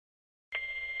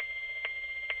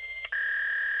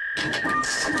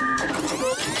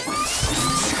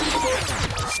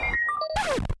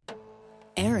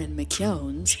Aaron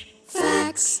McKeown's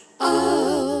Facts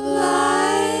of Life.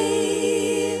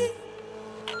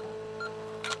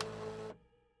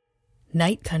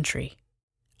 Night Country.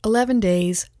 11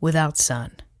 days without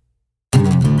sun.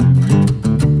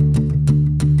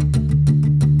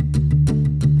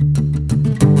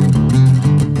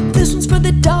 This one's for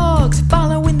the dogs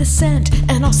following the scent,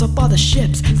 and also for the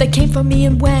ships that came for me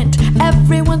and went.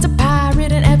 Everyone's a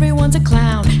pirate and everyone's a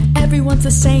clown. Everyone's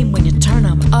the same when you turn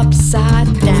them upside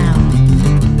down.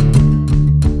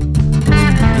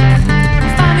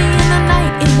 Find me in the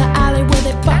night in the alley where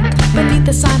they fuck, beneath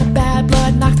the sign of bad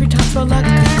blood, knock 3 times for luck.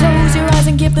 Close your eyes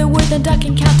and give the word, then duck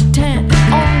and count to 10.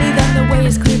 Only then the way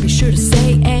is clear, be sure to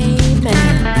say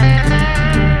amen.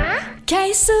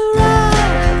 Que sera,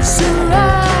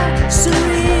 sera,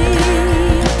 suri.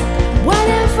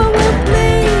 Whatever will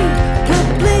bleed, will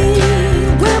bleed,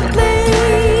 will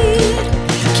bleed.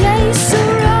 Que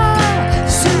sera,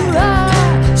 sera,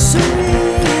 suri.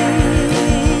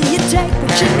 You take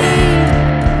what you need.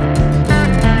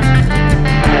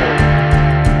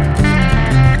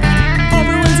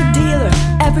 Everyone's a dealer,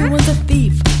 everyone's a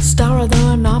thief, star of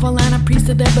the novel and a priest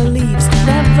of their beliefs.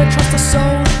 Never trust a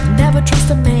soul, never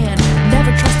trust a man,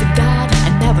 never trust a god,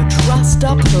 and never trust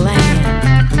a plan.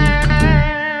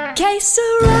 Que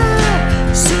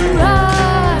sera,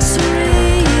 sera,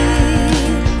 suri.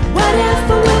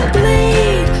 Whatever will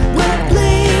bleed, will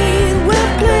bleed,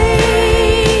 will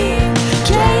bleed.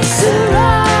 Que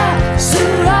sera,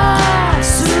 sera,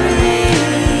 suri.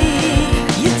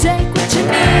 You take what you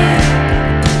need.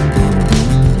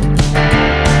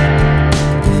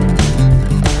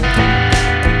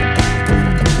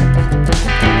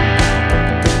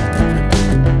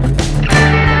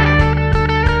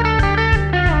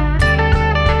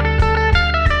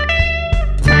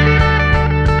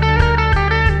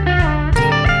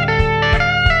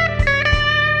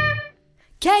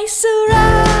 Que sera,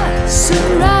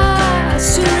 sera,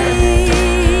 suri.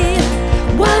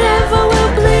 Whatever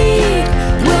will bleed,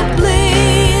 will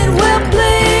bleed, will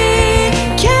bleed.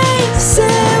 Que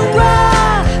sera,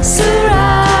 sera,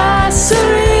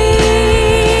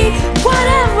 suri.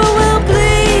 Whatever will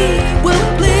bleed, will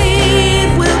bleed,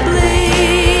 will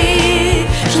bleed.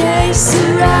 Que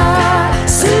sera,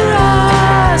 sera,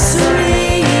 suri.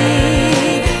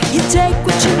 You take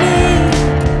what you need.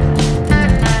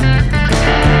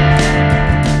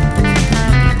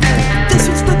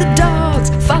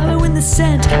 Following the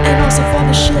scent, and also for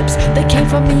the ships that came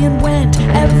from me and went.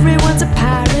 Everyone's a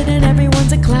pirate and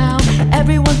everyone's a clown.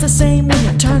 Everyone's the same when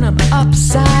you turn them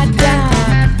upside down.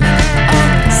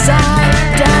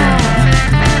 Upside down.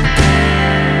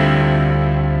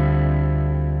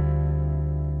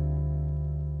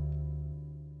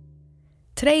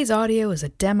 Today's audio is a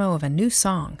demo of a new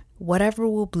song, Whatever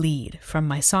Will Bleed, from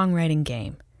my songwriting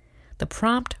game. The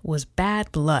prompt was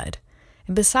Bad Blood.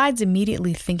 And besides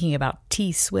immediately thinking about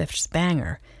T. Swift's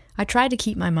banger, I tried to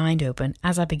keep my mind open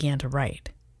as I began to write.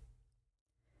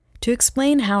 To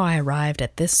explain how I arrived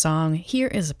at this song, here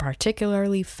is a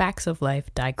particularly facts of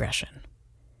life digression.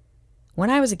 When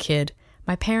I was a kid,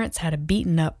 my parents had a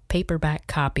beaten-up paperback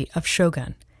copy of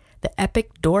Shogun, the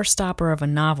epic doorstopper of a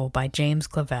novel by James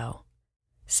Clavell.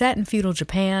 Set in feudal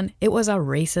Japan, it was a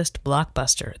racist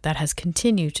blockbuster that has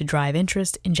continued to drive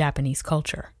interest in Japanese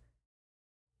culture.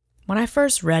 When I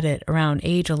first read it around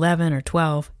age 11 or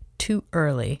 12, too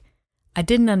early, I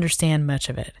didn't understand much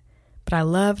of it, but I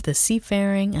loved the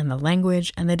seafaring and the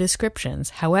language and the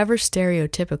descriptions, however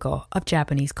stereotypical, of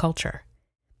Japanese culture.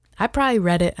 I probably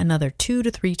read it another 2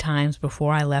 to 3 times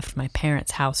before I left my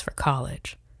parents' house for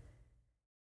college.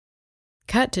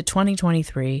 Cut to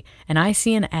 2023, and I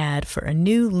see an ad for a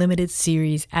new limited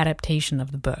series adaptation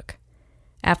of the book.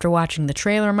 After watching the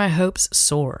trailer, my hopes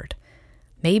soared.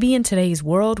 Maybe in today's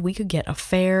world we could get a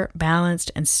fair, balanced,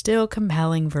 and still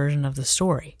compelling version of the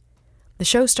story. The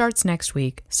show starts next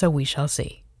week, so we shall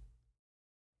see.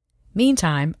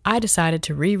 Meantime, I decided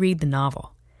to reread the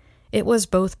novel. It was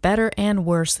both better and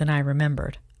worse than I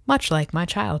remembered, much like my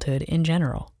childhood in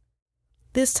general.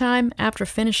 This time, after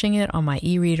finishing it on my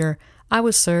e-reader, I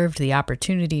was served the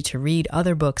opportunity to read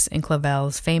other books in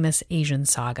Clavell's famous Asian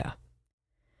saga.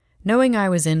 Knowing I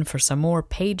was in for some more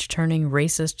page-turning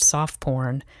racist soft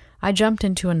porn, I jumped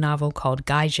into a novel called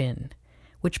Gaijin,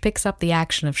 which picks up the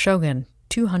action of Shogun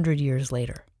 200 years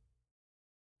later.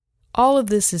 All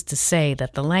of this is to say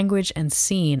that the language and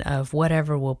scene of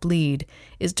Whatever Will Bleed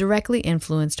is directly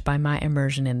influenced by my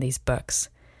immersion in these books.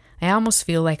 I almost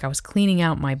feel like I was cleaning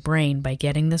out my brain by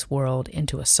getting this world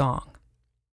into a song.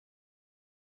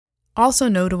 Also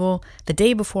notable, the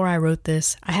day before I wrote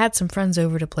this, I had some friends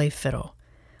over to play fiddle.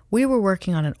 We were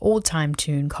working on an old-time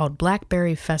tune called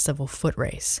Blackberry Festival Foot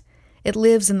Race. It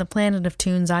lives in the planet of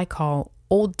tunes I call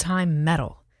old-time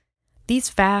metal. These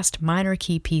fast, minor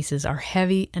key pieces are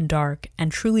heavy and dark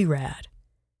and truly rad.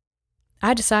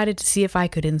 I decided to see if I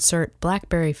could insert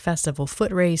Blackberry Festival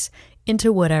Foot Race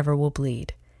into Whatever Will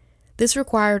Bleed. This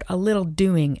required a little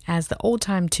doing as the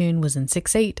old-time tune was in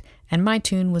 6/8 and my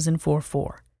tune was in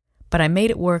 4/4. But I made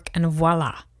it work and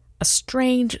voila! A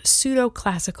strange,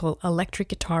 pseudo-classical electric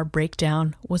guitar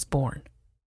breakdown was born.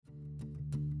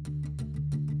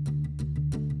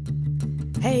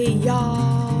 Hey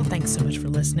y'all! Thanks so much for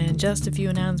listening. Just a few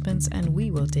announcements and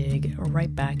we will dig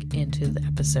right back into the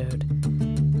episode.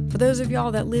 For those of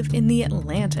y'all that live in the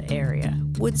Atlanta area,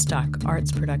 Woodstock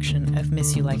Arts production of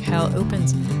Miss You Like Hell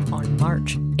opens on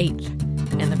March 8th.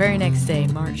 And the very next day,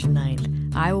 March 9th,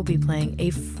 I will be playing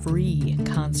a free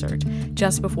concert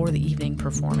just before the evening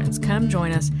performance. Come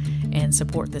join us and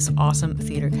support this awesome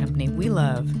theater company we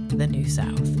love, the New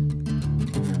South.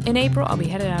 In April, I'll be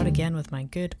headed out again with my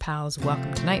good pals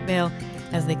Welcome to Night Vale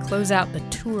as they close out the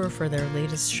tour for their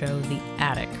latest show, The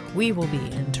Attic. We will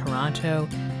be in Toronto,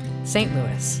 St.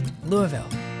 Louis, Louisville,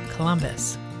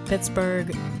 Columbus,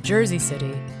 Pittsburgh, Jersey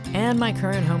City, and my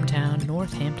current hometown,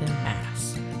 Northampton,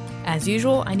 Mass. As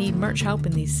usual, I need merch help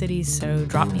in these cities, so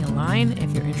drop me a line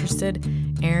if you're interested.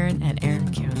 Aaron at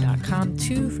aaronmckeown.com.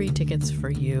 2 free tickets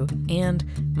for you and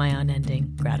my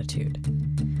unending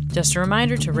gratitude. Just a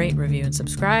reminder to rate, review, and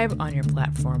subscribe on your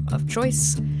platform of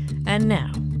choice. And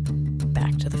now,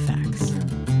 back to the facts.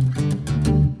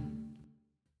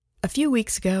 A few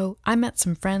weeks ago, I met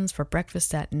some friends for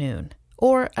breakfast at noon,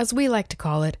 or as we like to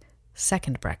call it,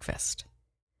 second breakfast.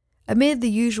 Amid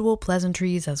the usual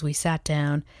pleasantries as we sat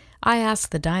down, I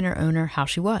asked the diner owner how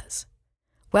she was.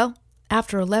 Well,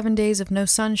 after 11 days of no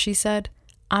sun, she said,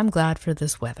 "I'm glad for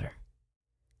this weather."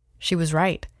 She was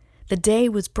right. The day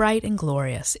was bright and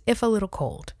glorious, if a little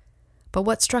cold. But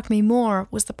what struck me more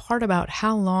was the part about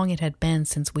how long it had been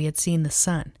since we had seen the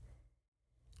sun.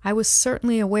 I was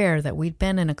certainly aware that we'd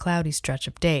been in a cloudy stretch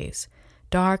of days,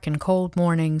 dark and cold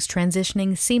mornings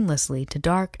transitioning seamlessly to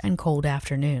dark and cold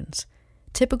afternoons.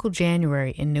 Typical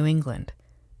January in New England,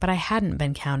 but I hadn't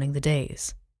been counting the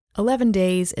days. 11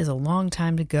 days is a long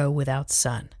time to go without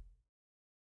sun.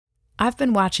 I've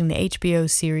been watching the HBO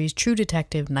series True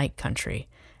Detective Night Country,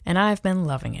 and I've been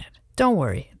loving it. Don't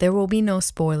worry, there will be no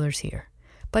spoilers here,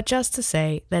 but just to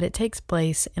say that it takes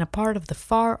place in a part of the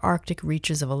far Arctic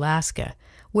reaches of Alaska,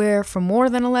 where for more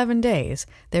than 11 days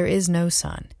there is no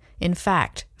sun. In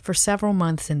fact, for several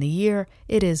months in the year,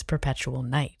 it is perpetual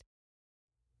night.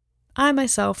 I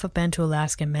myself have been to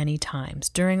Alaska many times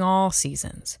during all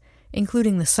seasons,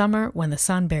 including the summer when the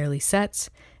sun barely sets,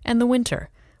 and the winter,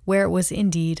 where it was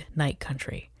indeed night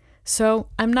country. So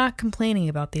I'm not complaining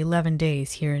about the 11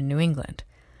 days here in New England.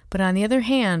 But on the other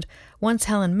hand, once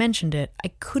Helen mentioned it, I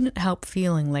couldn't help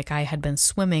feeling like I had been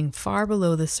swimming far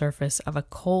below the surface of a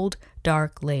cold,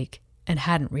 dark lake and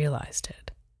hadn't realized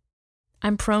it.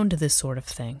 I'm prone to this sort of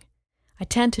thing. I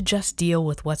tend to just deal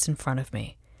with what's in front of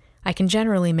me. I can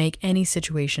generally make any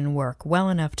situation work well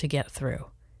enough to get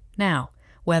through. Now,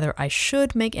 whether I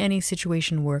should make any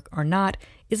situation work or not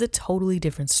is a totally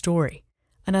different story.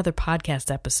 Another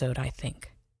podcast episode, I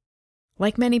think.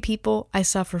 Like many people, I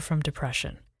suffer from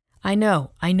depression. I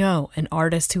know, an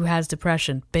artist who has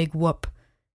depression, big whoop.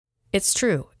 It's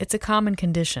true, it's a common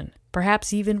condition,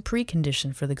 perhaps even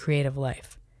precondition for the creative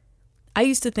life. I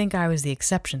used to think I was the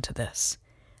exception to this.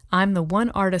 I'm the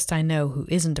one artist I know who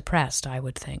isn't depressed, I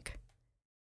would think.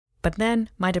 But then,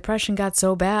 my depression got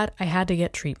so bad, I had to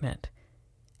get treatment.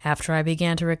 After I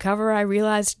began to recover, I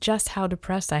realized just how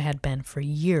depressed I had been for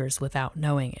years without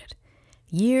knowing it.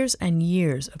 Years and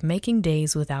years of making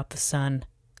days without the sun,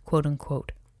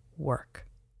 quote-unquote, work.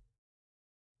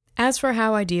 As for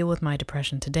how I deal with my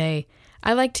depression today,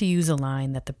 I like to use a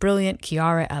line that the brilliant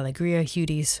Chiara Allegria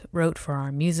Hudes wrote for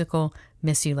our musical,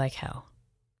 Miss You Like Hell.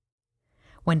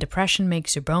 When depression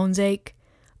makes your bones ache,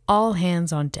 all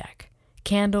hands on deck.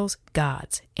 Candles,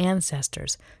 gods,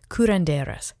 ancestors,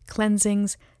 curanderas,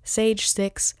 cleansings, sage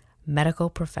sticks,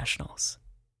 medical professionals.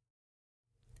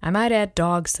 I might add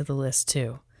dogs to the list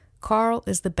too. Carl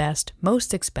is the best,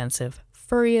 most expensive,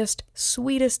 furriest,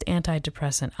 sweetest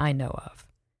antidepressant I know of.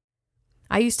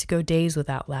 I used to go days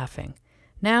without laughing.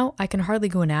 Now I can hardly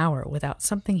go an hour without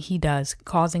something he does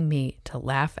causing me to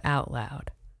laugh out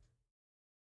loud.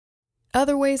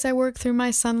 Other ways I work through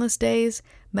my sunless days,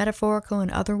 metaphorical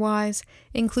and otherwise,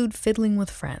 include fiddling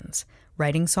with friends,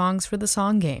 writing songs for the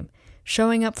song game,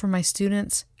 showing up for my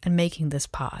students, and making this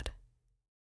pod.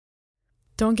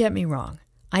 Don't get me wrong,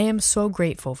 I am so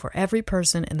grateful for every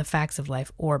person in the Facts of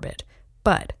Life orbit,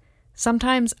 but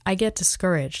sometimes I get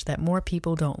discouraged that more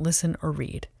people don't listen or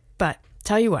read. But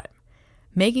tell you what,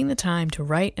 making the time to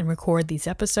write and record these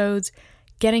episodes,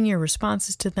 getting your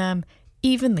responses to them,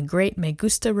 even the great Me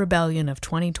Gusta rebellion of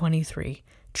 2023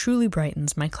 truly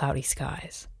brightens my cloudy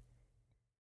skies.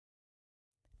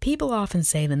 People often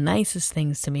say the nicest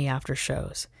things to me after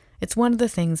shows. It's one of the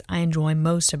things I enjoy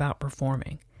most about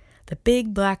performing. The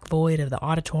big black void of the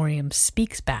auditorium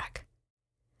speaks back.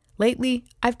 Lately,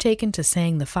 I've taken to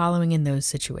saying the following in those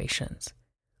situations.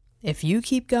 If you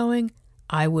keep going,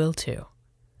 I will too.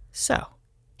 So,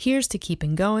 here's to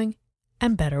keeping going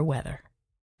and better weather.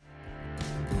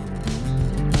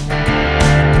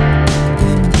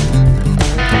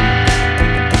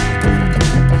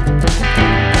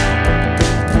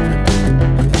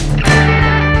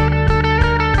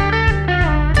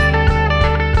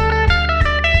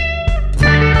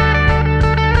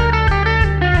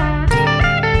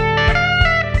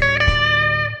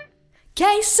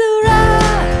 Que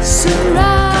sera,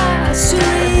 sera,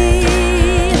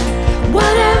 suri.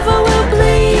 Whatever will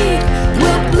bleed,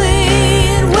 will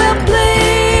bleed, will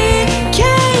bleed.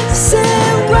 Que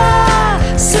sera,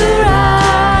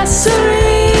 sera,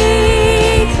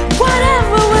 suri.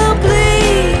 Whatever will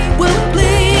bleed, will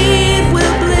bleed,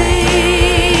 will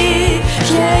bleed.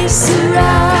 Que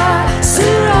sera,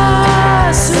 sera,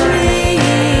 suri.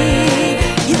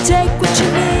 You take what you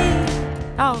need.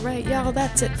 Alright, y'all,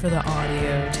 that's it for the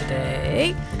audio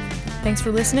today. Thanks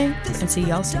for listening, and see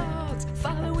y'all soon.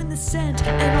 Following the scent,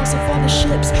 and also for the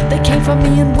ships that came from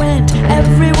me and went.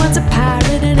 Everyone's a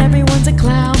pirate and everyone's a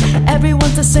clown.